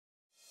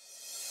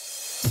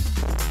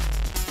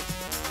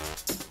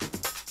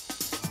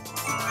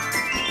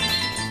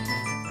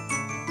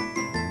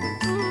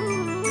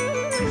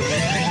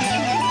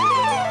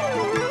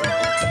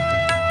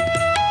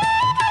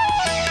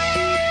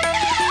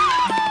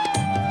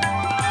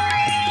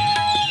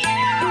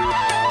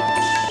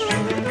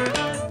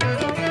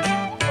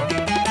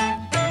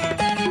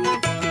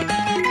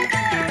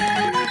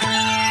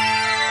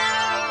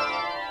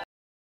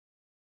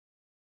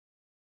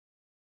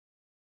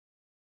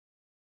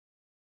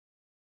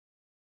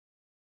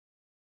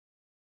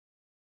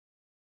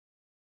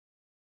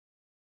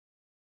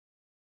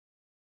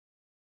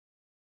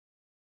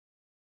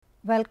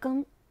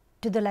Welcome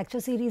to the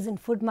lecture series in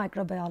food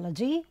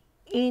microbiology.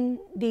 In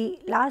the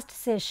last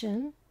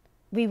session,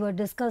 we were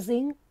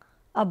discussing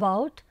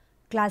about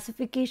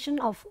classification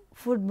of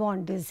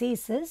foodborne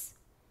diseases.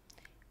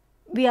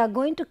 We are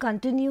going to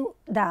continue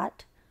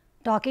that,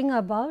 talking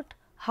about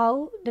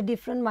how the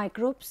different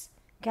microbes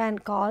can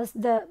cause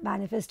the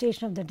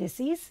manifestation of the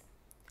disease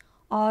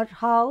or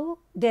how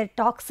their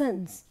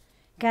toxins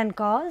can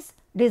cause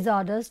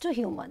disorders to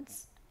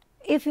humans.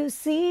 If you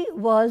see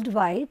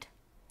worldwide,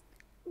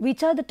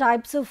 which are the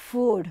types of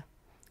food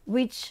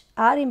which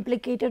are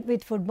implicated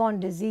with foodborne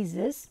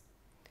diseases,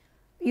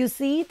 you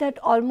see that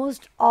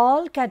almost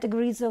all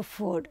categories of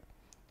food,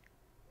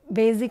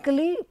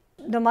 basically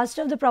the most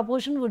of the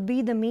proportion would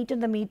be the meat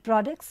and the meat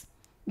products,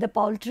 the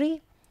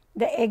poultry,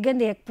 the egg and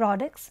the egg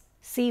products,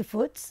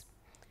 seafoods.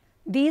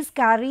 These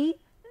carry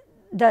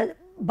the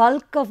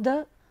bulk of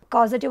the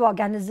causative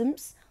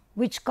organisms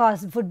which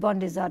cause foodborne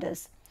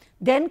disorders.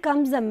 Then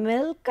comes the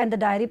milk and the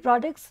dairy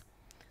products,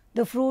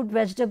 the fruit,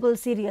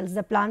 vegetables, cereals,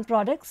 the plant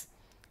products.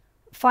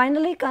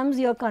 Finally comes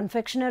your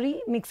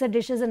confectionery, mixed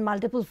dishes and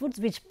multiple foods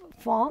which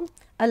form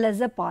a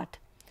lesser part.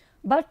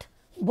 But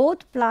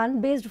both plant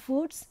based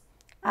foods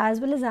as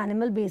well as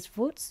animal based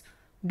foods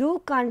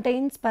do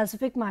contain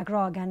specific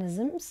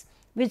microorganisms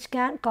which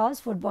can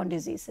cause foodborne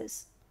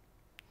diseases.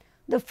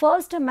 The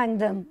first among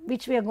them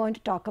which we are going to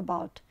talk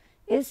about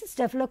is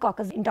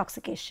Staphylococcus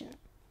intoxication.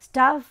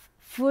 Staph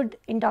food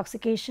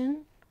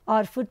intoxication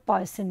or food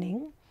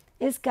poisoning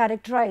is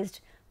characterized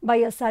by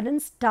a sudden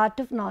start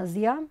of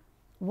nausea,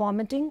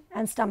 vomiting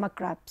and stomach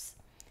cramps,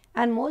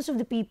 and most of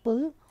the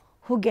people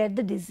who get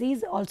the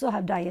disease also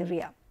have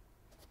diarrhea,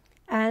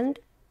 and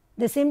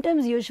the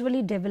symptoms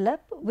usually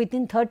develop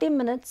within 30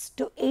 minutes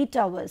to 8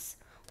 hours,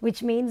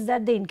 which means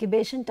that the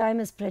incubation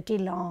time is pretty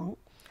long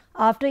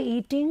after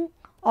eating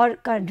or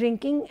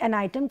drinking an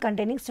item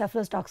containing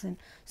Staphylococcus toxin.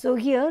 So,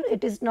 here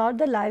it is not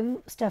the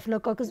live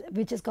Staphylococcus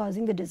which is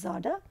causing the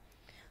disorder,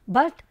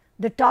 but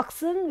the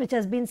toxin which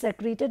has been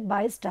secreted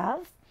by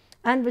staph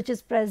and which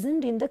is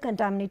present in the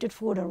contaminated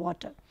food or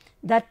water,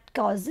 that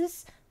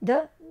causes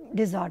the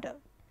disorder,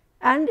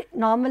 and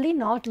normally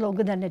not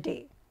longer than a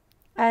day,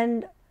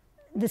 and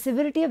the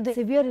severity of the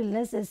severe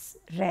illness is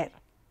rare.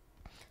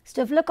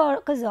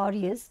 Staphylococcus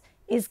aureus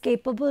is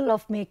capable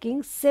of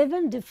making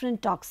 7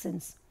 different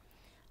toxins,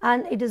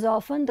 and it is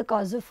often the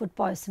cause of food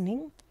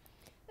poisoning.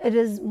 It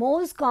is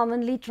most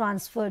commonly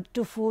transferred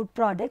to food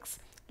products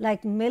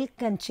like milk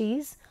and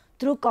cheese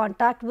through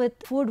contact with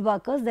food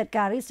workers that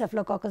carry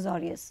Staphylococcus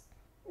aureus.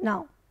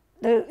 Now,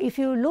 if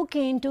you look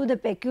into the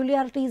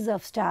peculiarities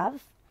of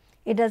staph,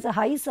 it has a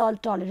high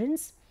salt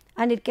tolerance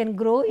and it can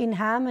grow in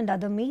ham and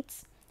other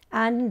meats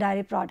and in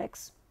dairy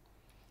products.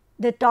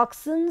 The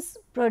toxins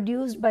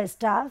produced by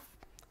staph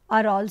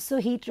are also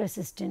heat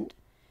resistant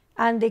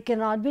and they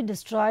cannot be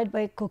destroyed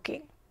by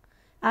cooking.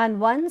 And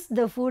once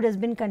the food has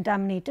been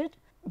contaminated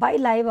by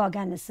live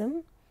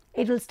organism,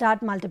 it will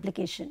start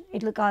multiplication,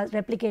 it will cause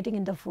replicating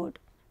in the food.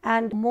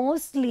 And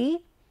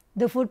mostly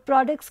the food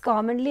products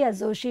commonly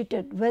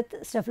associated with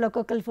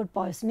staphylococcal food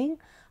poisoning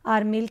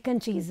are milk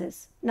and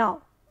cheeses.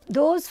 Now,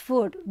 those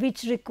food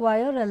which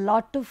require a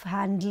lot of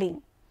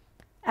handling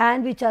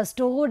and which are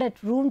stored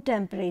at room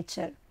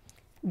temperature,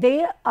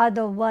 they are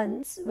the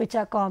ones which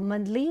are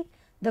commonly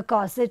the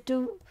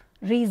causative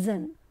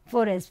reason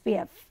for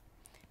SPF,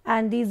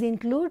 and these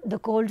include the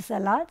cold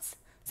salads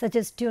such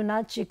as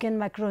tuna, chicken,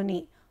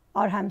 macaroni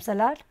or ham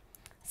salad,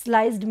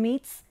 sliced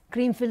meats,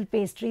 cream filled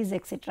pastries,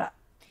 etc.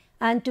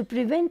 And to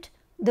prevent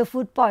the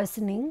food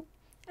poisoning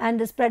and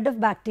the spread of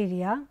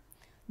bacteria,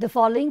 the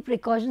following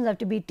precautions have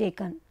to be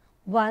taken.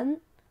 1.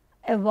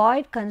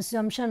 Avoid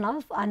consumption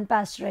of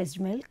unpasteurized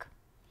milk.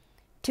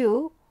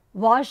 2.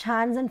 Wash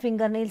hands and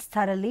fingernails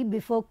thoroughly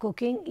before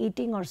cooking,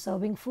 eating or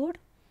serving food.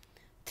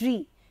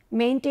 3.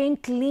 Maintain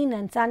clean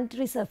and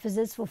sanitary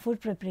surfaces for food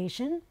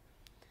preparation.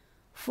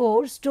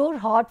 4. Store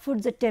hot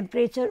foods at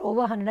temperature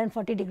over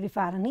 140 degree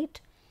Fahrenheit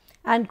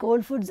and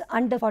cold foods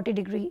under 40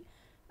 degree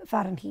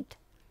Fahrenheit.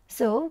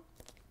 So,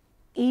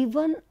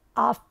 even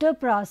after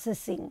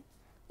processing,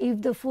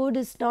 if the food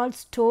is not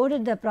stored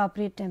at the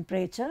appropriate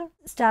temperature,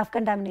 staph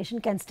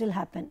contamination can still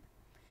happen.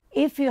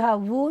 If you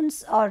have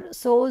wounds or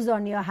sores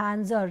on your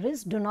hands or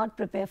wrists, do not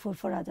prepare food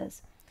for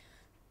others.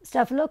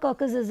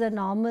 Staphylococcus is a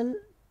normal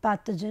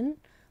pathogen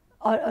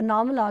or a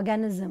normal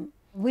organism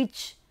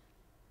which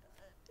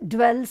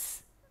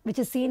dwells, which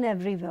is seen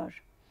everywhere,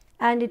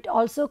 and it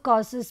also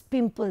causes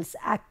pimples,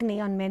 acne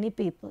on many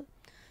people.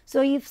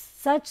 So, if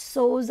such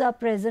sores are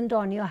present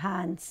on your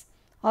hands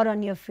or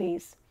on your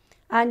face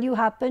and you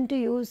happen to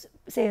use,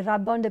 say,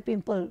 rub on the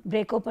pimple,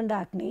 break open the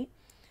acne,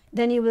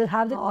 then you will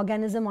have the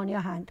organism on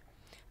your hand,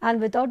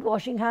 and without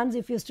washing hands,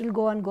 if you still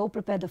go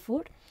prepare the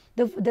food,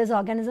 this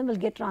organism will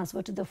get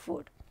transferred to the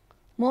food.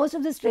 Most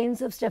of the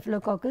strains of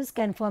Staphylococcus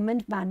can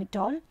ferment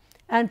mannitol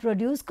and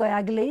produce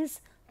coagulase,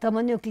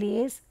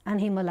 thermonuclease and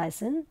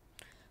hemolysin,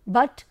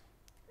 but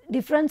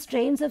different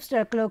strains of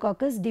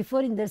Staphylococcus differ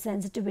in their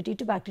sensitivity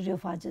to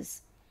bacteriophages,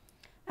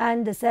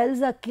 and the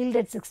cells are killed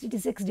at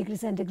 66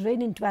 degrees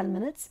centigrade in 12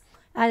 minutes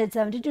and it's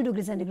 72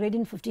 degrees centigrade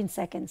in 15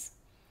 seconds.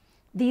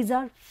 These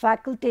are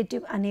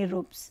facultative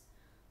anaerobes,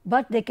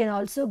 but they can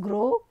also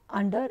grow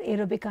under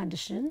aerobic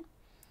condition.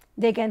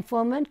 They can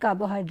ferment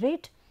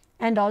carbohydrate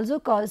and also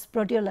cause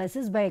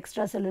proteolysis by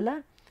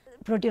extracellular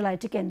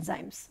proteolytic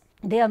enzymes.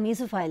 They are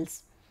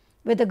mesophiles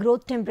with a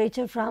growth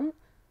temperature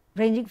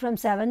ranging from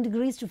 7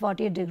 degrees to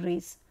 48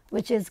 degrees,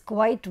 which is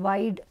quite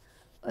wide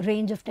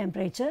range of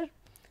temperature,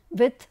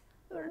 with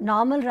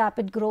normal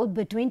rapid growth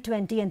between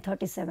 20 and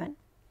 37.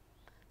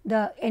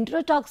 The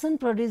enterotoxin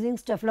producing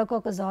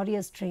Staphylococcus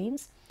aureus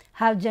strains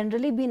have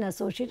generally been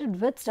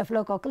associated with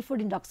staphylococcal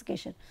food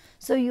intoxication.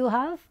 So, you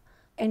have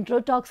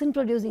enterotoxin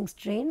producing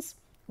strains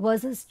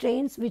versus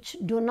strains which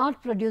do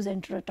not produce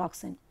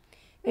enterotoxin.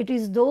 It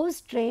is those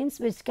strains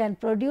which can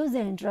produce the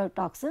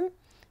enterotoxin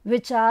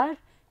which are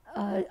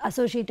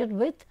associated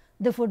with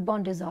the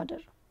foodborne disorder.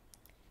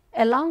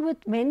 Along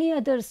with many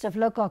other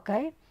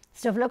staphylococci,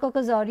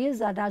 Staphylococcus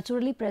aureus are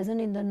naturally present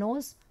in the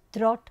nose,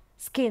 throat,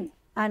 skin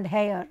and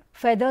hair,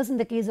 feathers in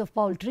the case of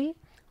poultry,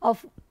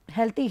 of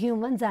healthy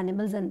humans,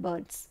 animals and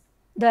birds.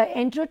 The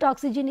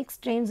enterotoxigenic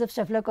strains of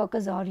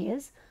Staphylococcus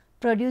aureus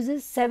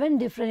produces 7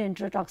 different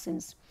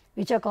enterotoxins,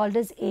 which are called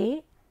as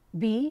A,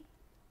 B,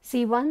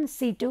 C1,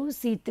 C2,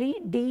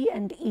 C3, D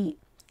and E.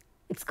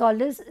 It is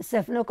called as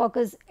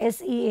Staphylococcus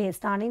SEA,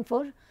 standing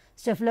for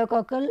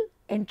Staphylococcal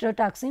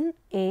enterotoxin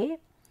A,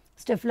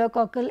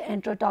 Staphylococcal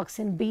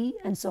enterotoxin B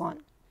and so on.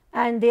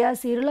 And they are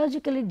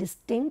serologically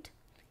distinct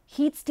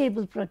heat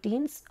stable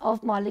proteins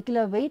of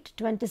molecular weight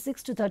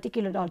 26 to 30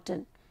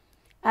 kilodalton,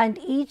 and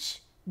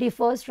each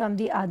differs from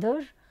the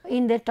other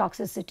in their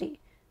toxicity.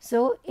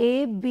 So,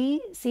 A,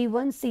 B,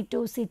 C1, C2,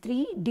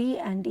 C3, D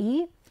and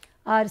E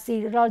are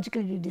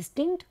serologically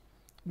distinct.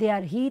 They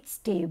are heat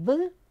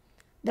stable.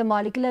 The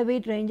molecular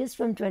weight ranges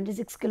from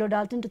 26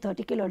 kilodalton to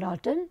 30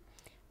 kilodalton,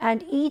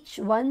 and each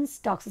one's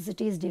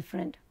toxicity is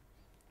different.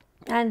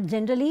 And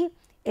generally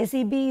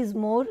SEB is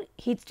more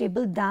heat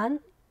stable than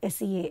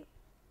SEA,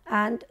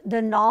 and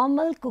the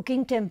normal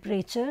cooking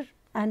temperature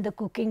and the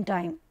cooking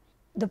time,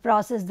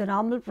 the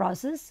normal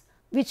process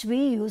which we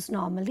use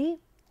normally,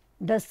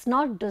 does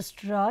not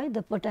destroy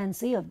the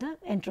potency of the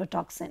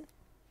enterotoxin.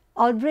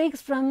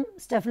 Outbreaks from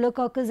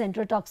Staphylococcus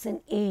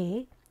enterotoxin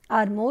A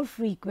are more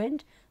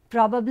frequent,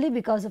 probably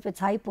because of its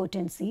high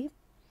potency.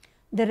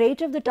 The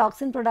rate of the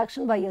toxin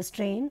production by a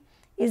strain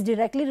is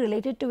directly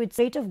related to its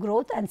rate of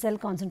growth and cell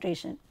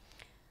concentration.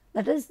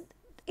 That is,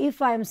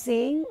 if I am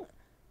saying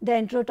the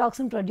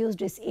enterotoxin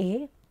produced is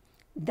A,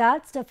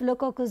 that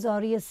Staphylococcus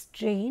aureus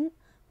strain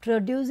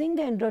producing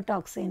the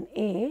enterotoxin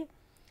A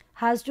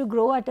has to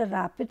grow at a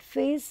rapid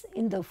phase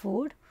in the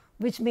food,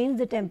 which means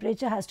the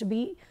temperature has to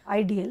be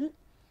ideal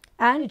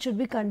and it should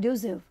be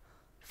conducive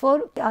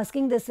for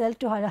asking the cell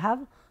to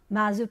have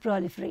massive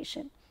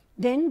proliferation.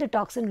 Then the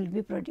toxin will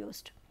be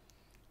produced,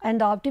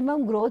 and the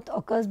optimum growth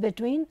occurs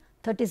between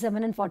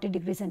 37 and 40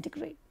 degrees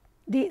centigrade.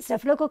 The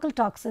staphylococcal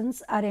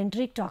toxins are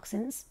enteric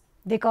toxins.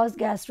 They cause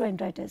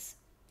gastroenteritis,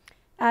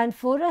 and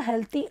for a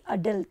healthy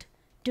adult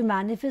to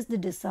manifest the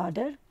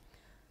disorder,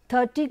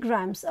 30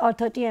 grams or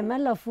 30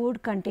 ml of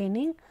food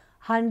containing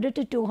 100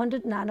 to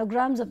 200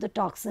 nanograms of the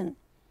toxin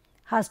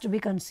has to be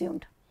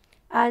consumed.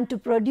 And to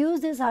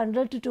produce this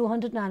 100 to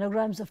 200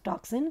 nanograms of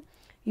toxin,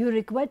 you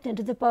require 10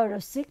 to the power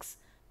of 6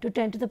 to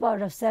 10 to the power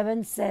of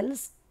 7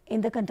 cells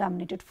in the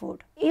contaminated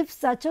food. If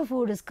such a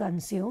food is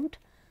consumed,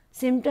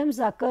 symptoms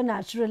occur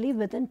naturally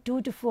within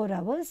 2 to 4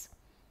 hours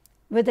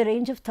with a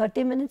range of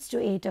 30 minutes to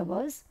 8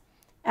 hours,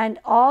 and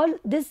all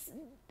this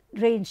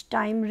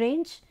time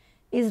range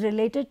is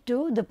related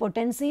to the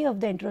potency of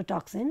the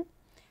enterotoxin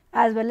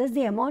as well as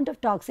the amount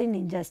of toxin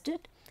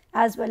ingested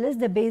as well as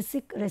the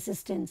basic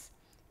resistance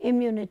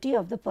immunity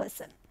of the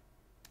person.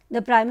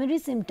 The primary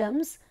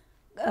symptoms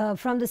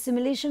from the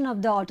stimulation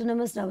of the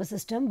autonomous nervous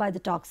system by the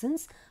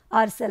toxins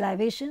are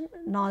salivation,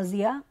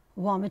 nausea,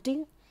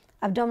 vomiting,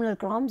 abdominal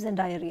cramps and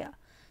diarrhea.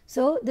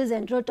 So, this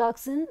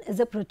enterotoxin is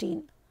a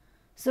protein.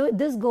 So,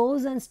 this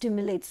goes and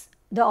stimulates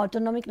the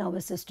autonomic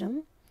nervous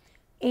system.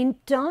 In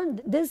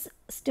turn, this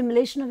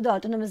stimulation of the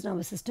autonomous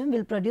nervous system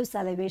will produce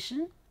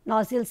salivation,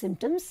 nausal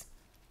symptoms,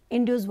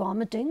 induce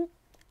vomiting,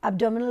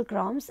 abdominal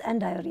cramps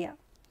and diarrhea.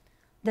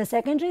 The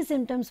secondary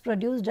symptoms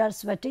produced are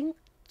sweating,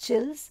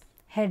 chills,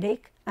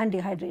 headache and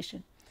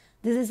dehydration.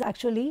 This is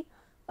actually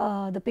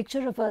the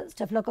picture of a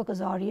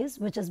Staphylococcus aureus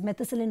which is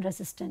methicillin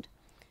resistant.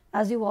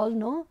 As you all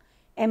know,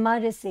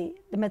 MRSA,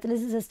 the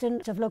methicillin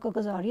resistant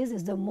Staphylococcus aureus,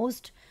 is the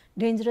most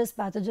dangerous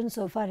pathogen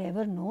so far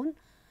ever known,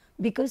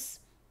 because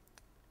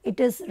it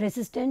is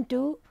resistant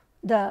to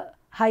the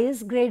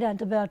highest grade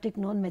antibiotic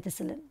known,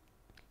 methicillin.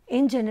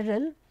 In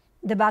general,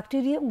 the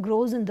bacterium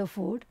grows in the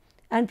food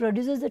and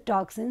produces the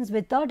toxins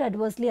without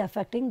adversely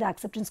affecting the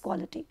acceptance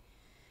quality.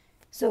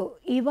 So,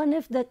 even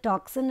if the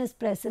toxin is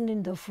present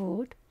in the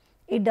food,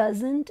 it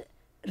does not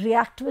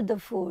react with the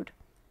food,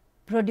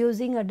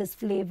 producing a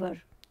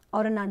disflavor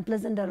or an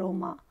unpleasant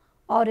aroma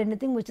or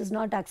anything which is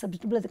not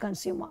acceptable to the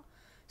consumer.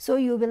 So,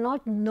 you will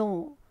not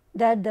know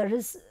that there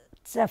is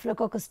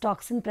Staphylococcus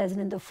toxin present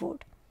in the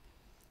food.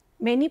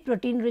 Many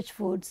protein rich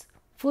foods,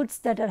 foods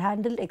that are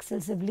handled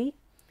excessively,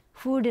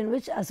 food in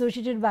which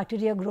associated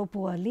bacteria grow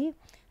poorly,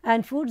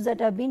 and foods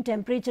that have been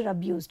temperature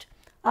abused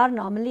are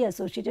normally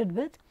associated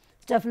with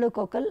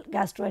staphylococcal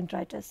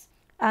gastroenteritis.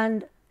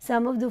 And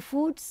some of the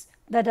foods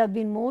that have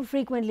been more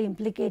frequently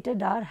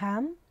implicated are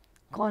ham,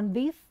 corned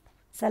beef,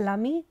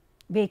 salami,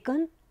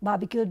 bacon,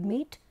 barbecued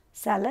meat,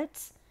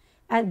 salads,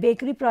 and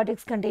bakery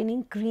products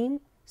containing cream,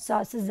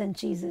 sauces and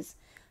cheeses.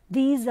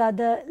 These are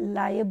the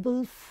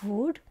liable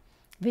food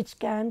which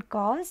can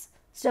cause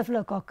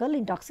staphylococcal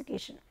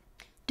intoxication.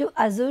 To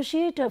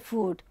associate a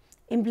food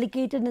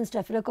implicated in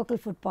staphylococcal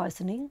food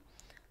poisoning,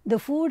 the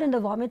food and the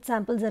vomit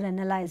samples are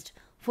analyzed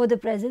for the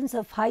presence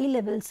of high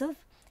levels of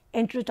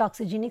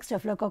enterotoxigenic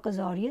Staphylococcus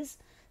aureus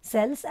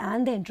cells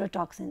and the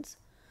enterotoxins.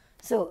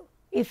 So,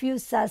 if you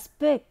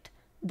suspect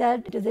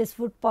that it is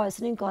food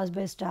poisoning caused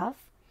by staph,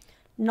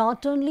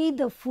 not only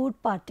the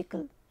food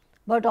particle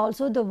but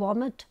also the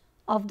vomit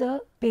of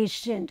the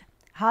patient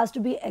has to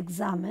be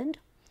examined,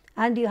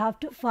 and you have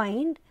to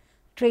find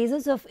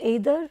traces of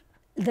either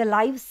the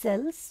live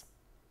cells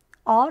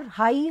or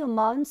high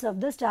amounts of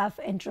the staph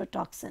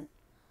enterotoxin.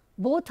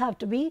 Both have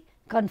to be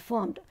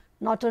confirmed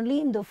not only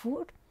in the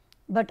food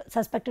but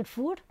suspected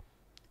food,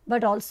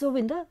 but also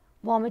in the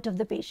vomit of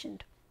the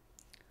patient.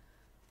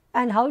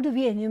 And how do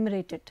we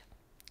enumerate it?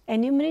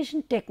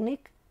 Enumeration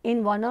technique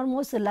in one or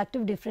more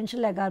selective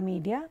differential agar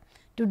media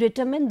to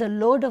determine the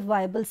load of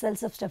viable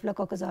cells of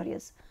Staphylococcus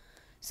aureus.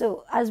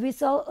 So, as we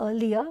saw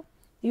earlier,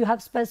 you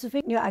have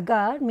specific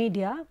agar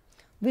media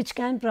which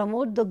can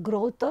promote the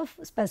growth of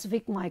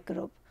specific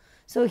microbe.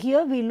 So,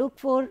 here we look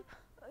for,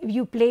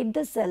 you plate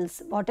the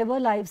cells, whatever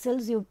live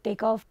cells you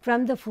take off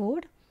from the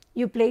food,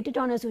 you plate it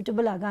on a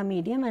suitable agar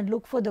medium and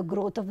look for the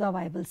growth of the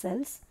viable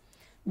cells.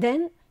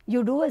 Then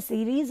you do a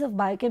series of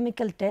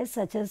biochemical tests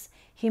such as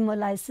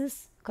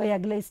hemolysis,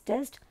 coagulase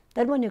test,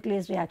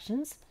 thermonuclease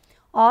reactions,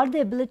 or the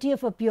ability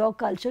of a pure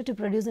culture to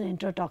produce an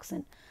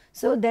enterotoxin.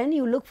 So, then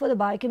you look for the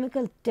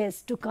biochemical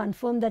test to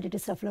confirm that it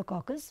is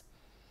Staphylococcus.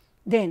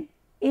 Then,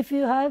 if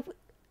you have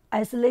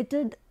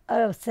isolated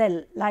a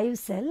cell, live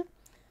cell,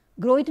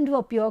 grow it into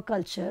a pure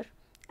culture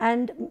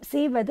and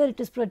see whether it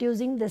is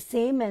producing the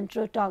same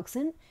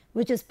enterotoxin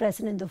which is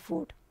present in the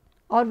food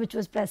or which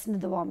was present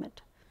in the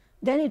vomit.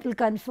 Then it will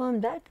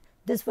confirm that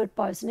this food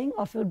poisoning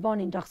or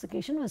foodborne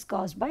intoxication was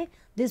caused by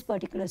this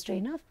particular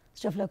strain of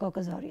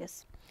Staphylococcus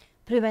aureus.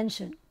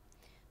 Prevention.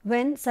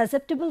 When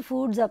susceptible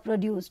foods are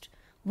produced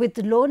with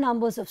low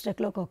numbers of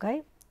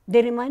staphylococci,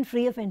 they remain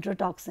free of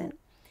enterotoxin,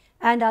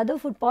 and other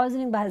food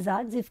poisoning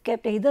hazards if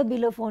kept either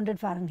below 400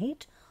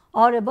 Fahrenheit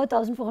or above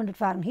 1400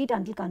 Fahrenheit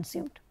until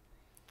consumed.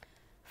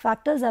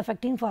 Factors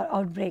affecting for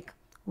outbreak: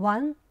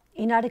 1.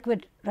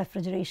 Inadequate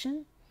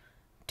refrigeration.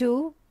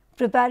 2.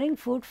 Preparing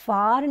food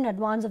far in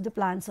advance of the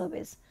planned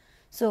service.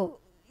 So,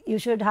 you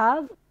should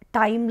have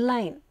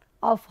timeline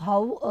of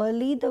how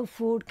early the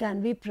food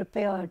can be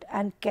prepared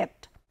and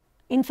kept.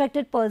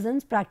 Infected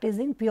persons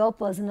practicing pure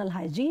personal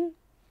hygiene,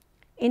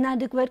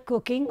 inadequate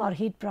cooking or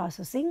heat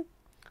processing,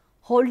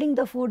 holding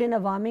the food in a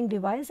warming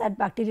device at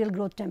bacterial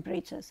growth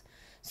temperatures.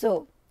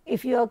 So,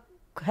 if you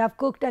have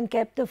cooked and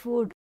kept the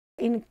food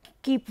in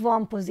keep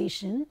warm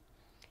position,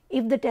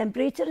 if the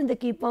temperature in the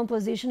keep warm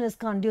position is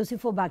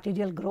conducive for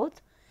bacterial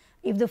growth,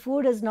 if the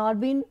food has not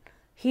been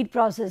heat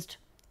processed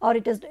or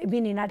it has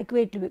been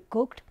inadequately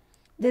cooked,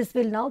 this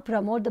will now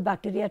promote the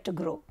bacteria to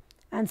grow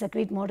and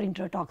secrete more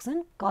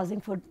enterotoxin,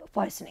 causing food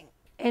poisoning.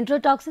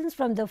 Enterotoxins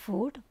from the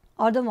food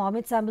or the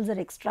vomit samples are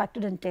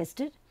extracted and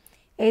tested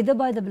either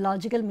by the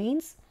biological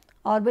means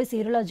or by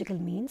serological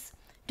means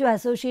to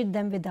associate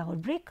them with the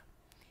outbreak.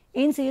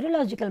 In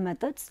serological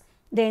methods,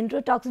 the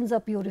enterotoxins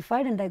are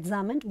purified and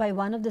examined by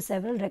one of the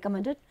several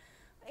recommended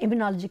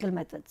immunological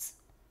methods.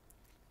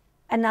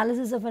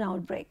 Analysis of an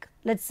outbreak.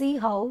 Let us see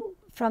how,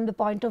 from the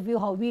point of view,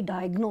 how we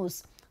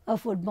diagnose a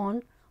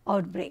foodborne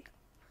outbreak.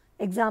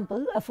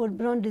 Example, a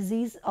foodborne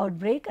disease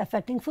outbreak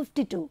affecting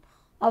 52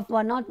 of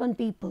 101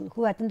 people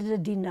who attended a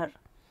dinner.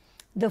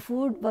 The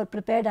food were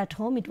prepared at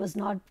home, it was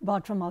not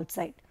bought from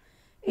outside.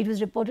 It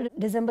was reported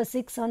December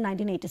 6 on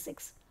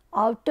 1986.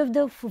 Out of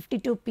the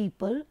 52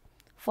 people,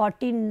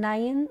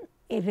 49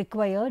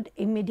 required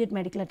immediate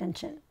medical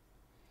attention,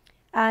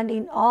 and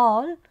in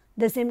all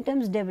the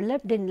symptoms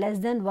developed in less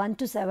than 1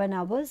 to 7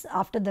 hours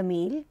after the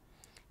meal,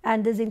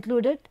 and this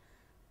included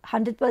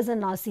 100%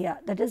 nausea,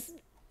 that is,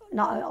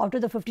 out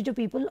of the 52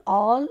 people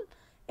all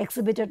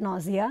exhibited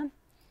nausea,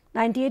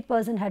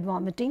 98% had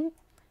vomiting,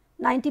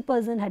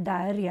 90% had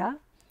diarrhea,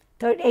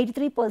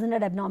 83%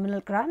 had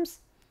abdominal cramps,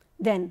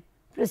 then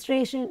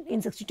prostration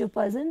in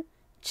 62%,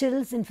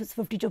 chills in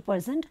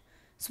 52%,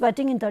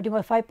 sweating in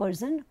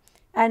 35%,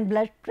 and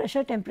blood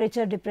pressure,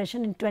 temperature,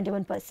 depression in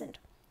 21%.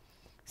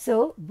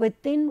 So,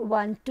 within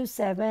 1 to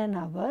 7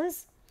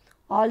 hours,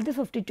 all the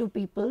 52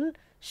 people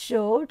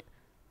showed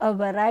a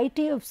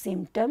variety of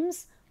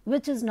symptoms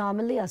which is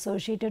normally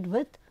associated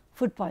with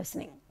food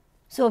poisoning.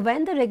 So,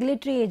 when the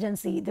regulatory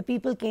agency, the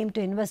people came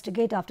to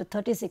investigate after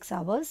 36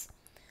 hours,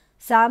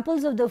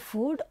 samples of the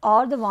food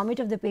or the vomit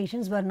of the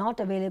patients were not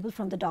available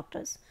from the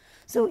doctors.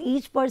 So,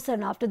 each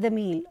person after the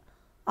meal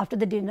after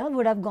the dinner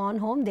would have gone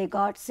home, they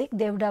got sick,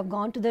 they would have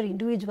gone to their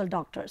individual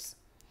doctors.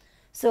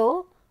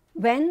 So,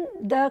 when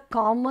the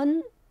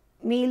common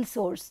meal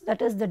source,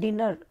 that is the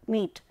dinner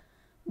meat,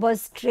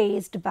 was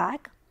traced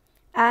back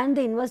and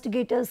the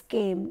investigators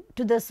came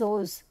to the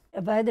source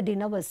where the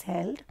dinner was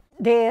held,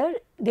 there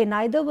they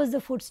neither was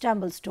the food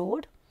sample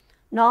stored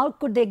nor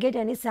could they get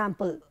any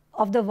sample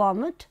of the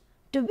vomit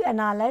to be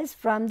analyzed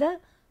from the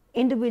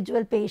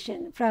individual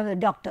patient, from the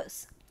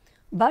doctors.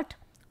 But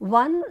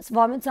one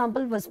vomit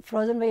sample was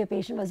frozen by a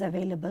patient was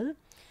available,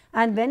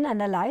 and when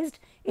analyzed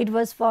it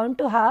was found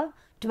to have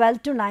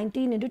 12 to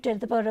 19 into 10 to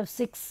the power of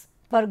 6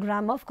 per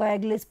gram of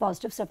coagulase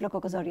positive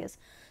Staphylococcus aureus.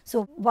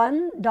 So,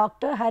 one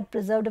doctor had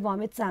preserved a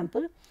vomit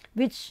sample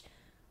which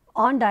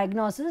on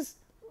diagnosis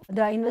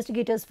the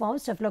investigators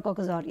found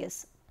Staphylococcus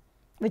aureus,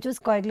 which was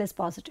coagulase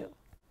positive,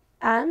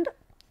 and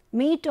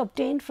meat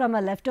obtained from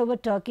a leftover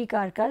turkey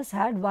carcass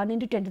had 1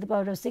 into 10 to the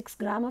power of 6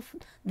 gram of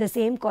the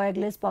same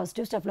coagulase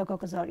positive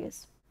Staphylococcus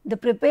aureus. The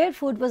prepared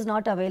food was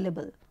not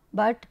available,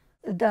 but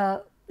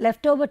the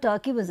leftover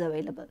turkey was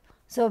available.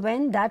 So,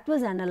 when that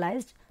was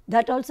analyzed,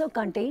 that also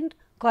contained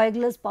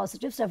coagulase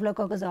positive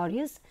Staphylococcus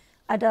aureus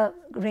at a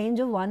range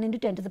of 1 into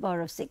 10 to the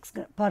power of 6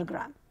 per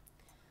gram.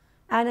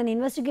 And an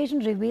investigation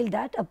revealed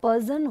that a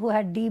person who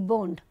had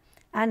deboned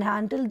and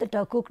handled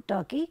the cooked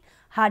turkey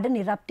had an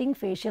erupting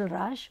facial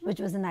rash which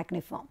was an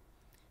acneiform.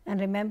 And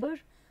remember,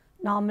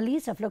 normally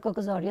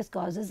Staphylococcus aureus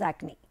causes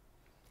acne.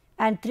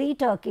 And 3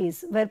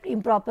 turkeys were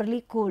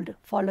improperly cooled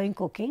following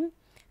cooking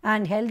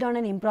and held on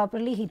an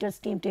improperly heated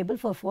steam table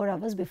for 4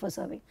 hours before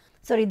serving.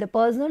 Sorry, the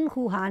person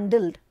who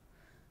handled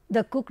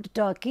the cooked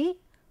turkey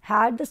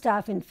had the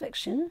staph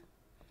infection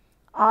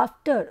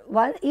after,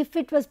 if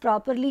it was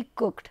properly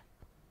cooked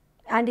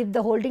and if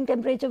the holding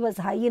temperature was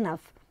high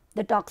enough,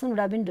 the toxin would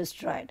have been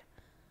destroyed.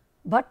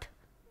 But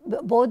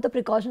both the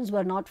precautions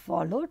were not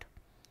followed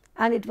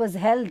and it was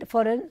held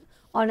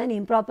on an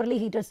improperly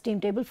heated steam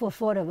table for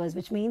 4 hours,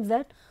 which means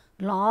that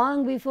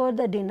long before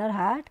the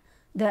dinner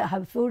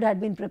the food had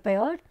been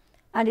prepared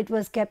and it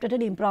was kept at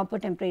an improper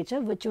temperature,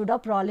 which would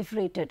have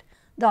proliferated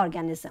the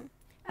organism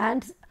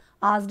and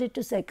asked it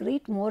to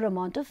secrete more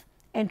amount of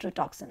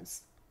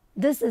enterotoxins.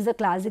 This is a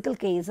classical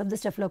case of the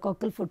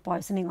staphylococcal food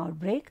poisoning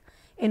outbreak,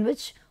 in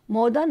which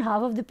more than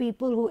half of the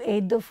people who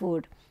ate the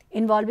food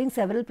involving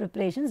several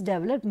preparations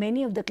developed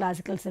many of the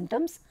classical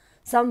symptoms,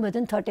 some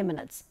within 30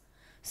 minutes.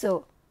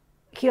 So,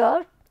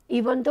 here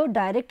even though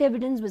direct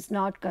evidence was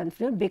not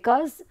confirmed,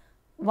 because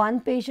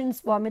one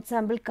patient's vomit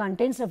sample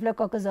contains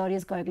Staphylococcus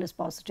aureus coagulase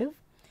positive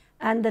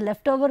and the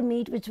leftover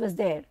meat which was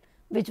there,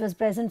 which was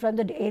present from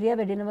the area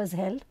where dinner was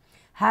held,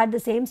 had the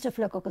same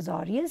Staphylococcus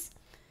aureus.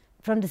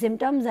 From the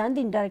symptoms and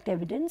the indirect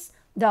evidence,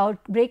 the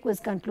outbreak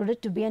was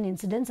concluded to be an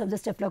incidence of the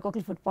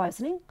staphylococcal food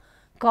poisoning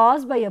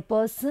caused by a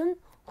person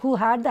who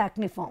had the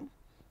acneiform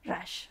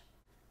rash.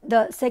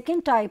 The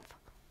second type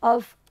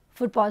of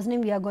food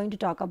poisoning we are going to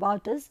talk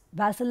about is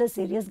Bacillus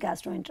cereus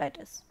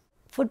gastroenteritis.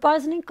 Food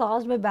poisoning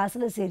caused by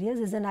Bacillus cereus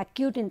is an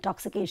acute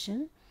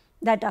intoxication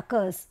that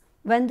occurs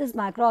when this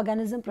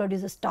microorganism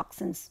produces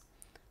toxins,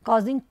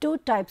 causing 2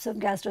 types of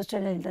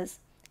gastroenteritis,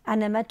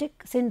 an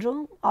emetic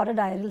syndrome or a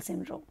diarrheal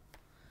syndrome.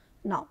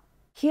 Now,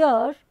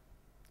 here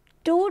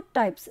 2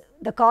 types,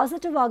 the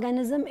causative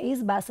organism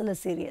is Bacillus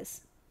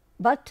cereus,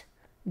 but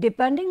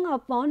depending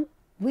upon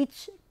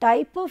which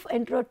type of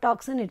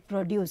enterotoxin it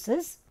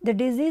produces, the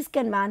disease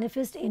can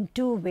manifest in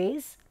 2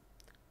 ways.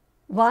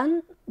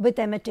 One with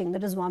emitting,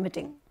 that is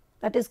vomiting,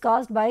 that is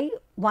caused by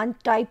one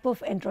type of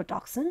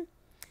enterotoxin.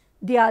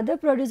 The other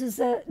produces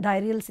a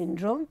diarrheal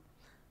syndrome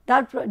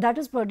that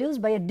is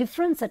produced by a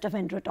different set of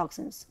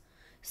enterotoxins.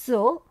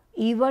 So,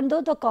 even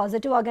though the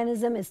causative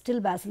organism is still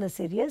Bacillus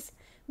cereus,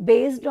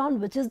 based on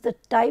which is the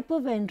type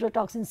of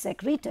enterotoxin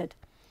secreted,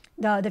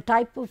 the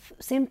type of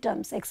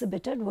symptoms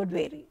exhibited would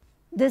vary.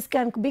 This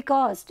can be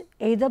caused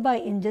either by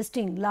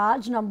ingesting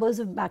large numbers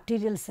of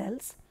bacterial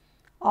cells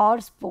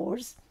or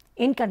spores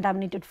in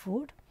contaminated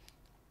food.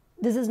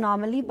 This is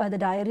normally by the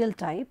diarrheal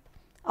type,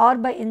 or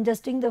by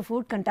ingesting the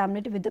food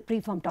contaminated with the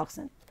preformed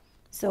toxin.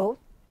 So,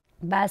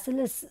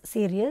 Bacillus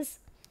cereus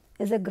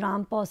is a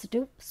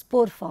gram-positive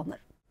spore former,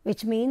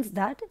 which means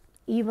that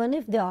even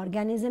if the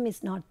organism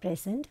is not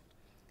present,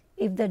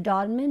 if the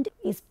dormant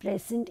is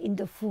present in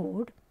the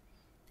food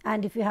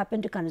and if you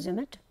happen to consume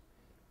it,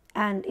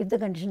 and if the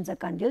conditions are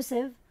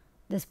conducive,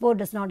 the spore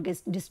does not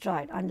get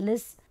destroyed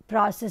unless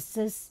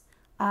processes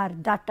are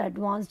that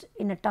advanced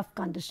in a tough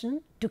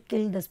condition to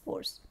kill the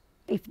spores.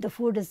 If the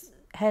food is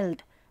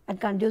held at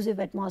conducive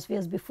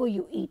atmospheres before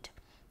you eat,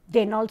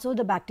 then also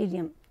the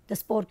bacterium, the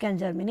spore can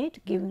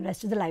germinate, giving rise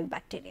to the live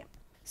bacterium.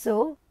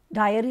 So,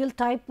 diarrheal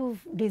type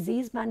of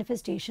disease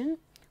manifestation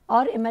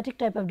or emetic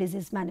type of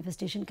disease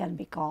manifestation can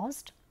be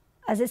caused.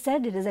 As I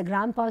said, it is a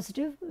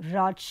gram-positive,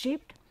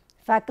 rod-shaped,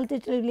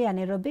 facultatively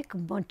anaerobic,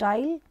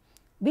 motile,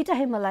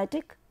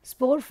 beta-hemolytic,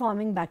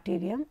 spore-forming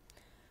bacterium.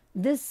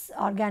 This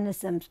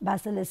organism,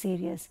 Bacillus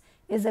cereus,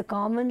 is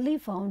commonly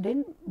found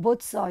in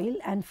both soil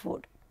and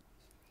food.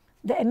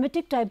 The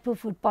emetic type of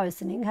food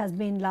poisoning has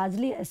been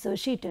largely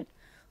associated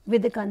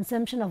with the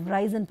consumption of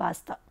rice and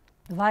pasta,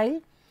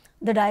 while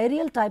the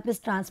diarrheal type is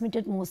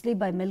transmitted mostly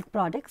by milk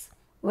products,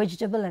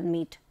 vegetable and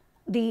meat.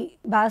 The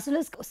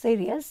Bacillus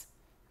cereus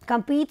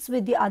competes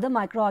with the other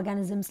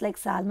microorganisms like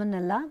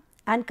Salmonella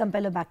and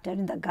Campylobacter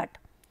in the gut.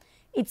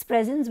 Its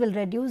presence will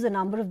reduce the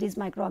number of these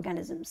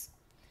microorganisms.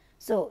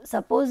 So,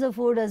 suppose the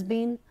food has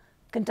been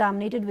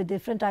contaminated with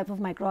different type of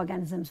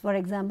microorganisms. For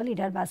example, it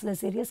had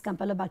Bacillus cereus,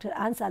 Campylobacter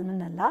and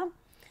Salmonella.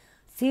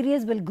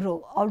 Cereus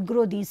will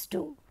outgrow these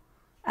two,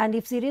 and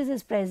if cereus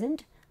is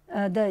present,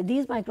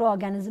 these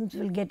microorganisms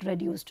will get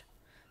reduced,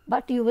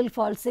 but you will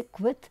fall sick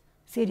with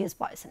serious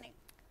poisoning.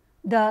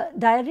 The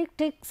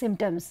diarrhetic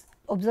symptoms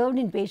observed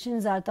in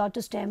patients are thought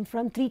to stem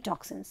from 3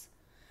 toxins.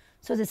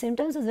 So, the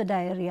symptoms of the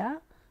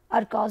diarrhea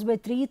are caused by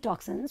 3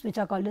 toxins which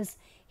are called as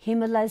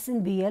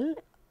hemolysin BL,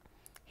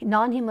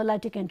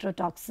 non-hemolytic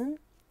enterotoxin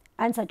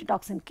and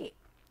cytotoxin K.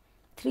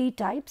 3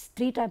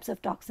 types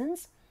of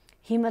toxins: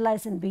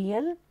 hemolysin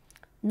BL,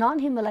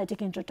 non-hemolytic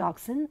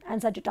enterotoxin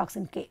and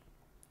cytotoxin K.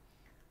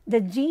 The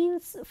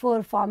genes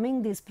for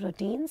forming these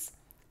proteins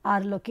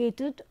are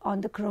located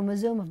on the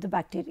chromosome of the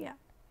bacteria,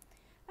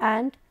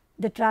 and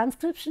the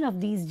transcription of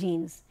these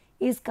genes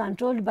is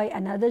controlled by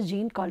another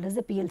gene called as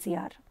the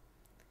PLCR.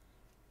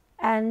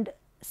 And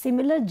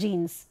similar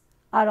genes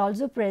are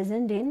also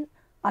present in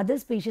other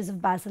species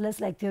of bacillus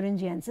like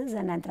thuringiensis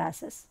and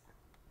anthracis.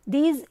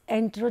 These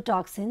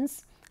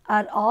enterotoxins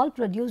are all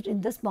produced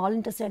in the small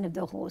intestine of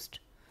the host.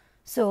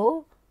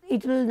 So,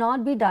 it will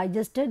not be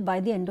digested by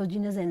the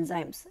endogenous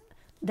enzymes.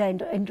 The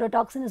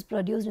enterotoxin is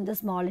produced in the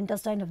small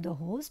intestine of the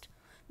host.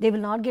 They will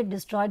not get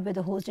destroyed by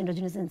the host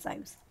endogenous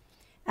enzymes.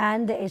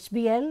 And the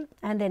HBl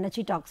and the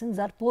NHE toxins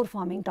are pore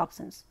forming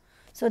toxins.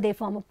 So, they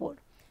form a pore.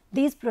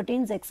 These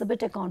proteins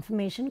exhibit a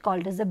conformation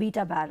called as the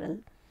beta barrel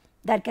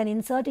that can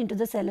insert into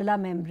the cellular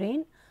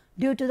membrane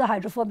due to the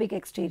hydrophobic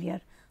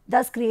exterior,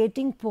 thus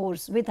creating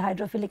pores with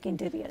hydrophilic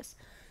interiors.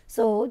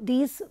 So,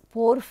 these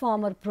pore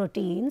former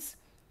proteins,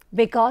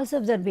 because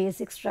of their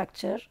basic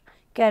structure,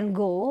 can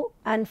go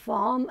and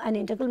form an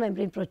integral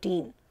membrane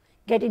protein,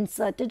 get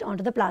inserted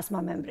onto the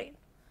plasma membrane.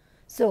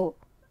 So,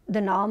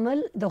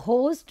 the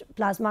host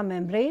plasma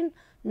membrane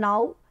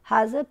now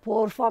has a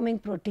pore forming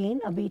protein,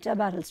 a beta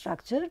barrel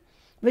structure,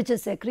 which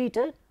is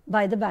secreted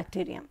by the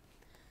bacterium.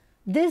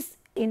 This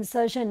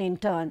insertion in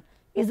turn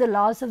is the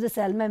loss of the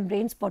cell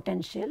membrane's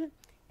potential,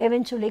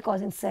 eventually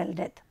causing cell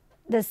death.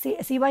 The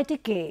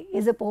CYTK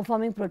is a pore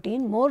forming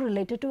protein more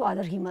related to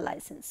other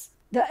hemolysins.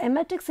 The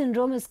emetic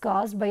syndrome is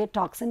caused by a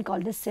toxin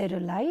called as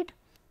cerulide.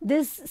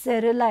 This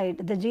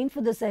cerulide, the gene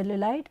for the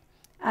cerulide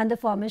and the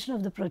formation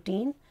of the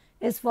protein,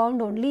 is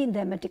found only in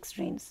the emetic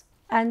strains.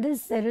 And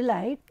this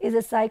cerulide is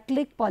a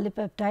cyclic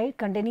polypeptide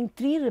containing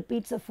 3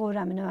 repeats of 4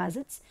 amino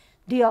acids: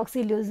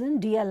 deoxyleucine,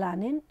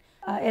 D-alanine,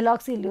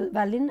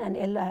 L-oxyvaline and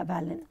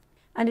L-valine.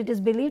 And it is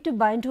believed to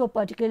bind to a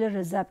particular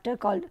receptor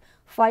called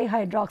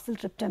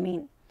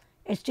 5-hydroxyltryptamine,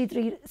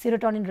 HT3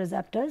 serotonin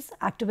receptors,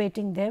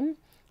 activating them,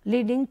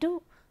 leading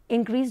to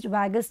increased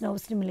vagus nerve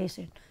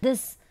stimulation.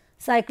 This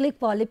cyclic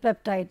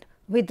polypeptide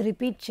with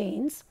repeat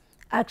chains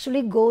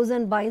actually goes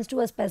and binds to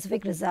a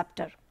specific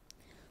receptor.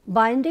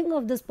 Binding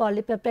of this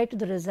polypeptide to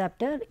the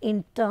receptor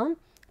in turn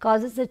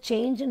causes a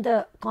change in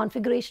the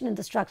configuration in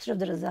the structure of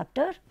the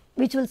receptor,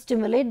 which will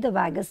stimulate the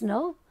vagus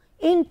nerve,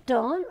 in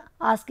turn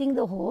asking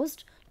the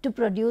host to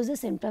produce the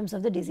symptoms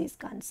of the disease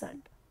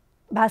concerned.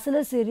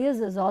 Bacillus cereus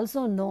is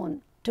also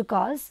known to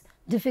cause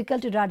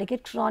difficult to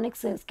eradicate chronic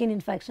skin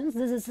infections.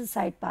 This is a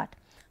side part.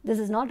 This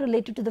is not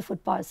related to the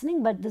food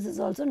poisoning, but this is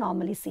also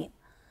normally seen.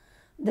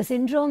 The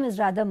syndrome is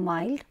rather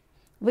mild,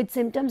 with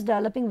symptoms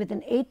developing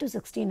within 8 to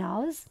 16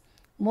 hours,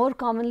 more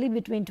commonly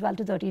between 12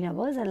 to 13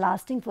 hours and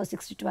lasting for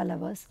 6 to 12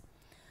 hours.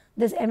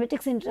 These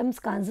emetic symptoms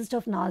consist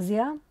of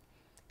nausea,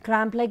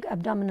 cramp-like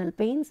abdominal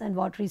pains and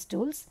watery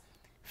stools.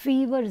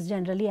 Fever is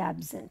generally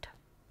absent.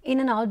 In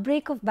an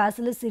outbreak of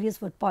Bacillus cereus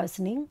food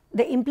poisoning,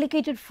 the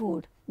implicated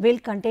food will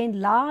contain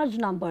large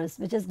numbers,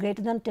 which is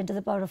greater than 10 to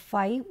the power of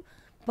 5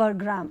 per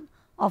gram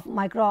of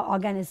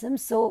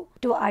microorganisms. So,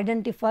 to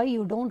identify,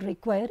 you do not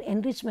require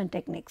enrichment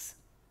techniques.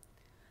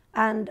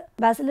 And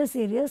Bacillus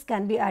cereus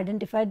can be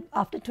identified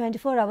after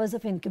 24 hours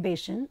of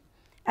incubation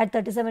at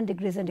 37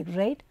 degrees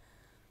centigrade.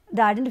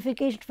 The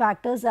identification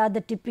factors are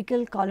the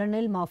typical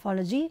colonial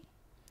morphology: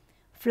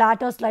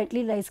 flat or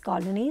slightly raised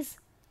colonies,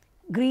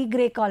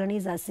 grey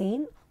colonies are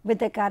seen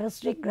with a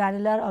characteristic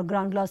granular or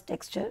ground glass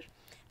texture,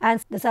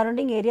 and the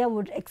surrounding area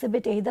would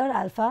exhibit either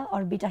alpha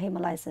or beta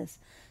hemolysis.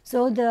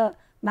 So, the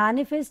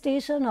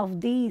manifestation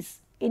of these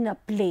in a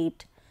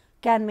plate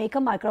can make a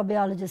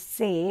microbiologist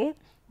say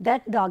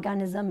that the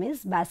organism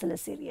is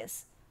Bacillus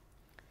cereus.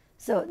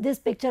 So, this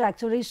picture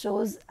actually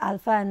shows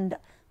alpha and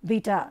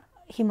beta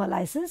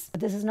hemolysis.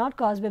 This is not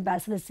caused by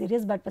Bacillus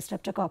cereus, but by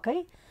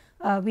streptococci.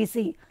 We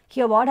see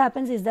here what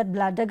happens is that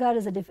blood agar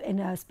is in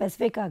a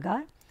specific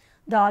agar.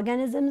 The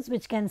organisms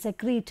which can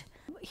secrete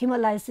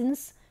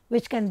hemolysins,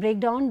 which can break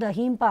down the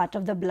heme part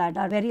of the blood,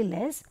 are very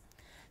less.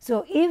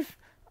 So, if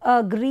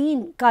a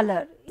green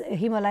color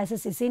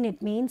hemolysis is seen,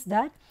 it means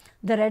that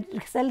the red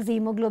cell's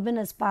hemoglobin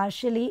is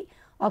partially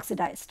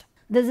oxidized.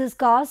 This is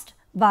caused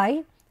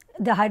by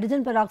the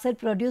hydrogen peroxide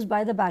produced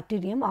by the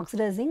bacterium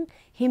oxidizing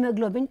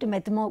hemoglobin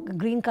to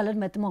green colored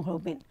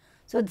methemoglobin.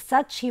 So,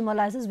 such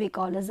hemolysis we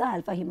call as the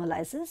alpha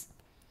hemolysis.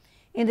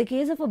 In the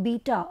case of a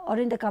beta or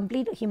in the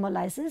complete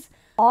hemolysis,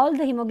 all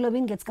the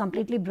hemoglobin gets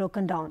completely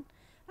broken down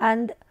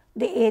and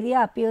the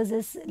area appears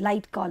as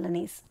light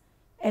colonies,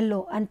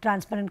 yellow and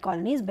transparent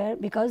colonies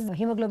because the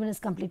hemoglobin is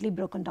completely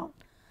broken down.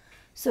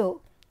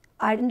 So,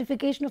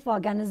 identification of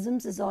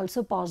organisms is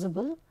also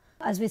possible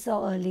as we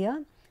saw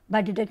earlier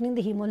by detecting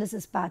the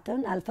hemolysis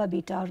pattern alpha,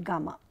 beta or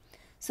gamma.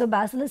 So,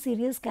 Bacillus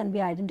cereus can be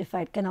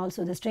identified,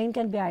 the strain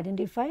can be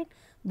identified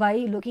by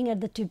looking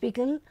at the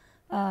typical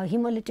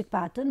hemolytic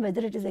pattern,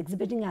 whether it is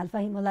exhibiting alpha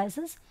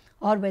hemolysis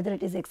or whether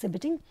it is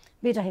exhibiting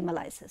beta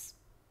hemolysis.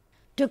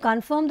 To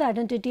confirm the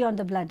identity on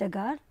the blood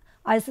agar,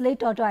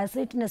 isolate or to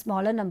isolate in a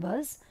smaller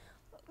numbers,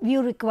 we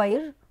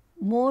require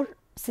more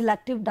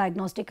selective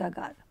diagnostic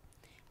agar,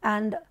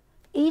 and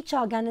each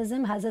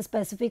organism has a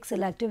specific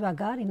selective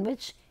agar in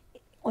which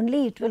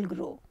only it will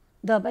grow,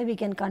 thereby we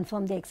can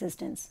confirm the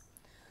existence.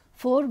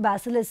 For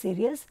Bacillus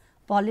cereus,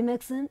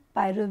 polymyxin,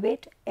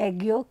 pyruvate,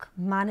 egg yolk,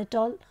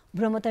 mannitol,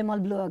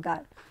 bromothymol blue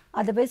agar,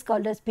 otherwise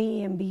called as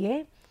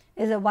PEMBA,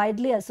 is a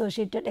widely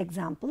associated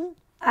example,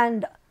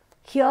 and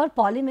here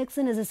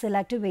polymyxin is a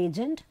selective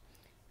agent,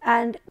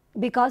 and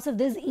because of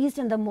this yeast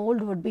and the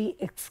mold would be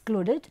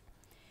excluded,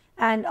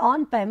 and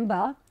on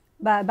PEMBA,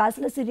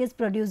 Bacillus cereus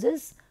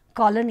produces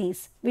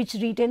colonies which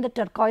retain the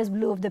turquoise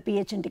blue of the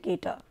pH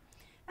indicator,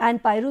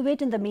 and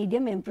pyruvate in the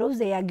medium improves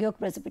the egg yolk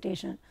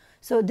precipitation.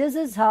 So, this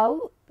is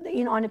how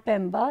on a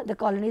PEMBA the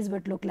colonies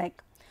would look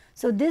like.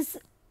 So, this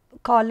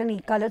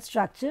colony colored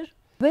structure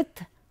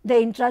with the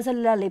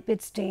intracellular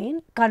lipid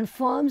stain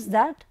confirms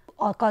that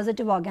a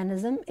causative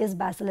organism is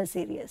Bacillus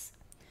cereus.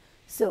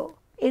 So,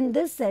 in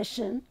this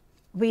session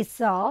we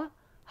saw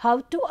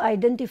how to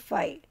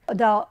identify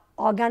the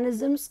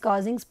organisms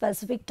causing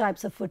specific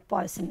types of food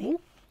poisoning,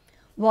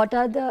 what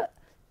are the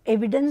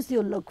evidence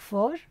you look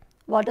for,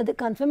 what are the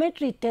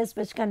confirmatory tests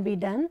which can be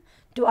done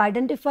to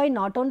identify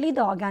not only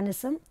the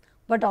organism,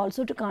 but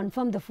also to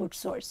confirm the food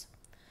source.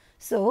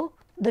 So,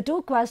 the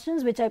two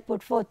questions which I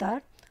put forth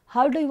are,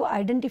 how do you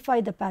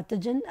identify the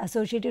pathogen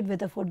associated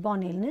with a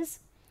foodborne illness,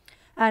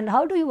 and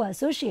how do you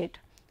associate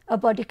a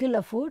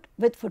particular food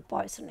with food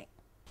poisoning?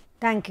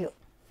 Thank you.